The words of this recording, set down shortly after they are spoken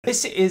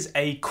This is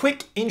a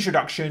quick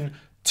introduction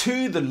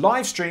to the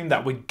live stream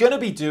that we're going to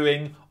be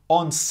doing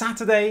on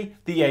Saturday,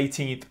 the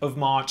 18th of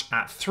March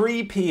at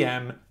 3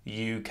 p.m.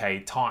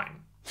 UK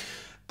time.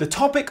 The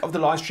topic of the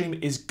live stream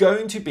is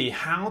going to be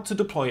how to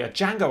deploy a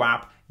Django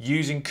app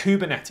using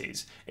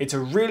Kubernetes. It's a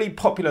really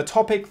popular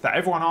topic that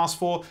everyone asks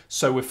for,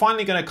 so we're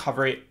finally going to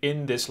cover it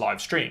in this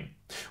live stream.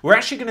 We're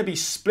actually going to be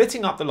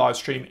splitting up the live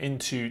stream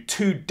into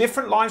two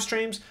different live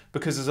streams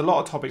because there's a lot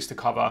of topics to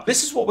cover.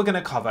 This is what we're going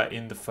to cover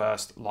in the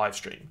first live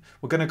stream.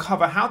 We're going to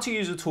cover how to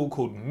use a tool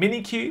called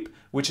Minikube,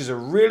 which is a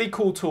really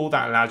cool tool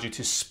that allows you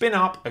to spin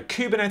up a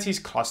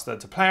Kubernetes cluster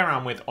to play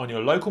around with on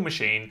your local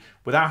machine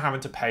without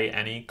having to pay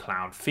any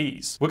cloud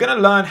fees. We're going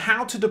to learn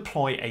how to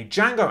deploy a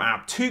Django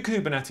app to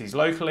Kubernetes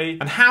locally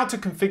and how to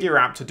configure your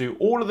app to do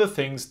all of the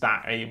things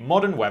that a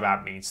modern web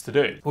app needs to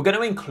do. We're going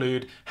to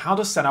include how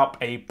to set up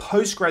a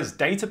Postgres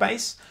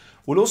database.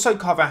 We'll also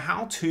cover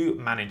how to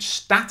manage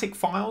static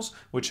files,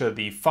 which are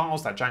the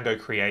files that Django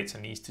creates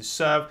and needs to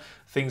serve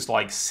things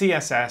like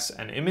CSS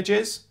and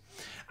images.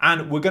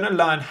 And we're going to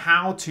learn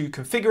how to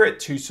configure it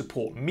to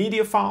support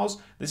media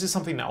files. This is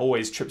something that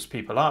always trips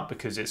people up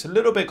because it's a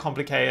little bit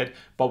complicated,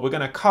 but we're going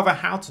to cover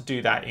how to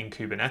do that in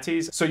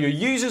Kubernetes. So your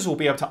users will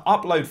be able to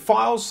upload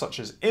files such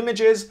as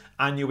images,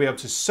 and you'll be able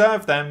to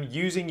serve them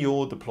using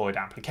your deployed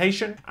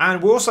application.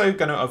 And we're also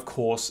going to, of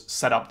course,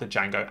 set up the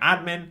Django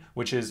admin,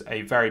 which is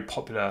a very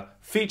popular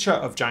feature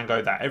of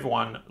Django that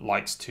everyone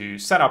likes to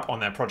set up on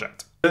their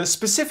project. The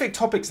specific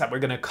topics that we're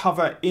going to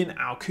cover in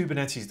our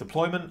Kubernetes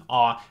deployment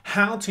are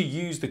how to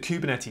use the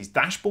Kubernetes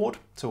dashboard.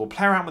 So we'll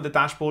play around with the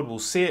dashboard, we'll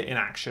see it in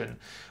action.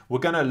 We're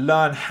going to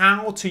learn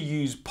how to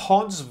use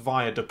pods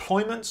via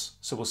deployments.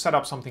 So we'll set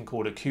up something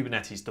called a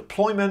Kubernetes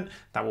deployment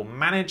that will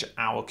manage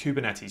our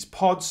Kubernetes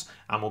pods,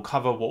 and we'll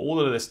cover what all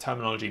of this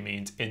terminology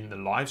means in the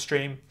live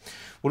stream.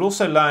 We'll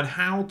also learn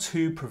how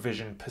to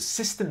provision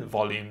persistent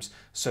volumes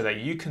so that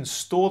you can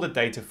store the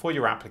data for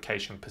your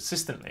application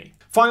persistently.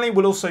 Finally,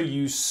 we'll also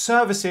use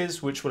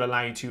services, which will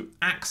allow you to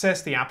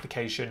access the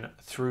application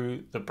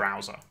through the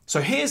browser.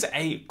 So here's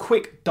a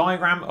quick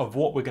diagram of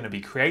what we're going to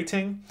be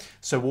creating.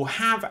 So we'll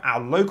have our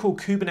local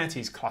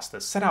Kubernetes cluster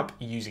set up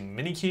using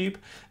Minikube.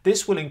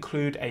 This will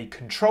include a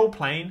control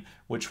plane,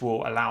 which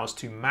will allow us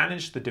to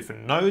manage the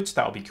different nodes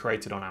that will be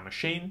created on our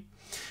machine.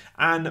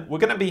 And we're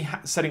going to be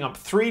setting up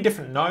 3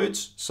 different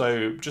nodes.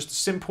 So just a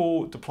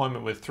simple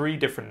deployment with 3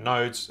 different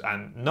nodes,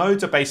 and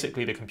nodes are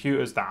basically the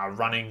computers that are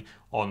running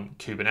on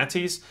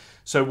Kubernetes.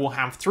 So we'll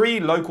have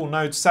 3 local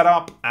nodes set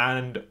up,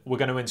 and we're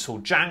going to install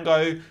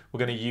Django. We're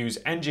going to use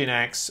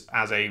Nginx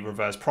as a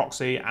reverse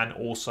proxy and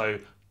also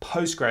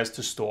Postgres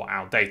to store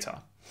our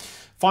data.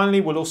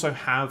 Finally, we'll also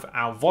have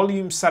our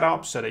volume set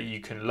up so that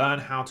you can learn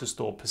how to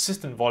store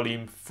persistent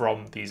volume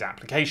from these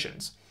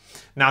applications.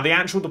 Now, the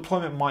actual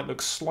deployment might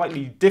look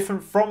slightly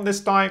different from this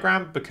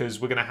diagram because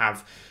we're going to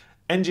have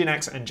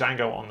Nginx and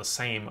Django on the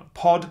same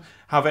pod.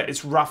 However,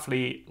 it's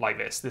roughly like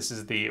this. This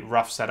is the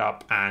rough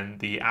setup and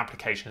the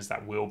applications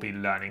that we'll be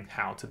learning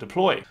how to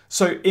deploy.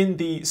 So in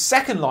the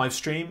second live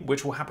stream,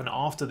 which will happen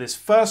after this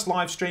first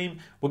live stream,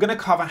 we're going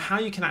to cover how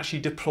you can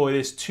actually deploy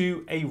this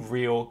to a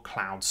real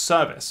cloud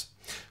service.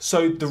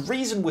 So the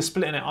reason we're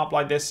splitting it up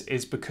like this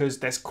is because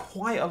there's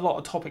quite a lot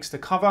of topics to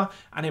cover,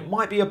 and it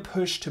might be a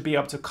push to be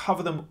able to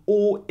cover them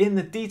all in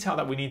the detail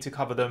that we need to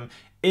cover them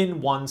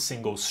in one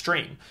single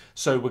stream.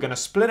 So we're going to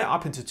split it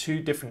up into 2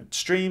 different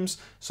streams.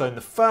 So in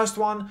the first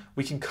one,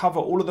 we can cover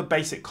all of the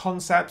basic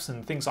concepts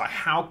and things like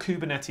how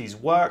Kubernetes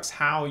works,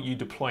 how you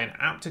deploy an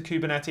app to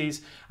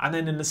Kubernetes. And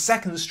then in the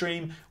second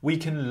stream, we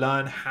can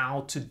learn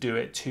how to do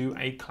it to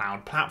a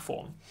cloud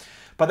platform.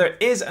 But there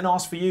is an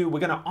ask for you. We're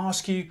going to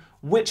ask you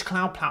which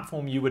cloud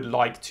platform you would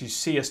like to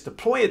see us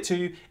deploy it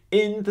to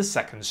in the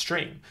second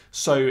stream.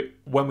 So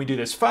when we do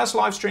this first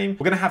live stream,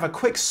 we're going to have a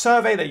quick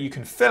survey that you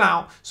can fill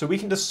out so we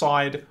can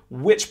decide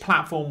which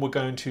platform we're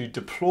going to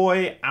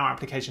deploy our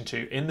application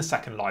to in the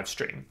second live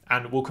stream.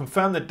 And we'll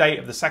confirm the date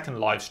of the second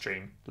live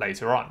stream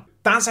later on.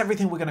 That's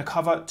everything we're going to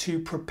cover to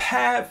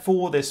prepare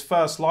for this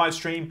first live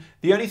stream.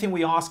 The only thing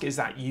we ask is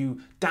that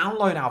you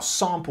download our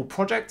sample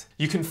project.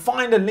 You can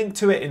find a link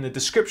to it in the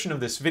description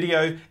of this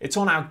video. It's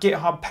on our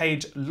GitHub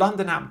page,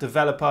 London App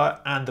Developer,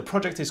 and the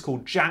project is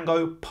called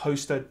Django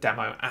Poster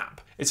Demo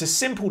App. It's a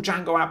simple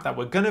Django app that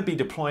we're going to be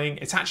deploying.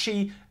 It's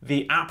actually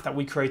the app that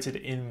we created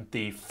in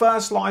the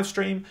first live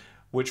stream,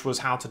 which was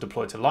how to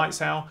deploy to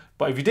Lightsail.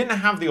 But if you didn't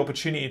have the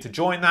opportunity to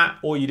join that,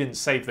 or you didn't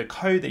save the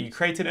code that you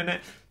created in it,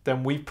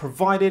 then we've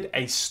provided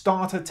a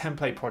starter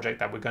template project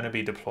that we're going to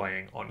be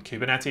deploying on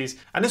Kubernetes.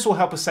 And this will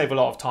help us save a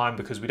lot of time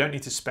because we don't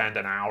need to spend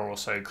an hour or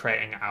so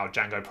creating our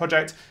Django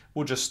project.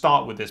 We'll just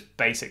start with this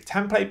basic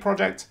template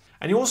project.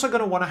 And you're also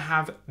going to want to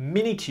have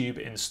Minikube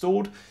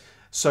installed.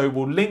 So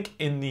we'll link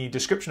in the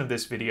description of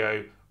this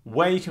video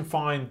where you can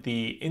find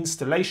the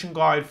installation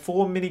guide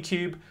for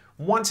Minikube.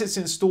 Once it's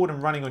installed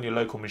and running on your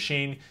local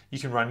machine, you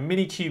can run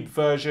Minikube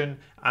version,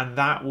 and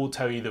that will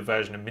tell you the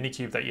version of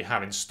Minikube that you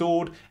have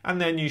installed,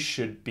 and then you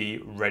should be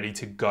ready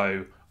to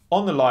go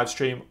on the live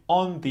stream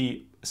on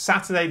the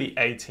Saturday the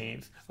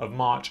 18th of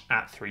March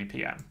at 3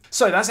 p.m.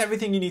 So that's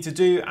everything you need to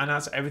do, and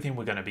that's everything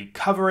we're going to be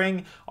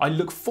covering. I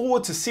look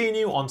forward to seeing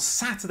you on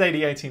Saturday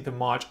the 18th of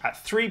March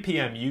at 3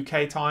 p.m.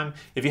 UK time.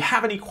 If you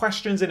have any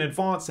questions in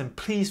advance, then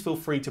please feel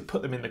free to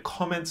put them in the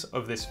comments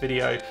of this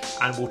video,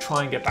 and we'll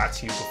try and get back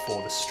to you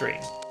before the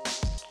stream.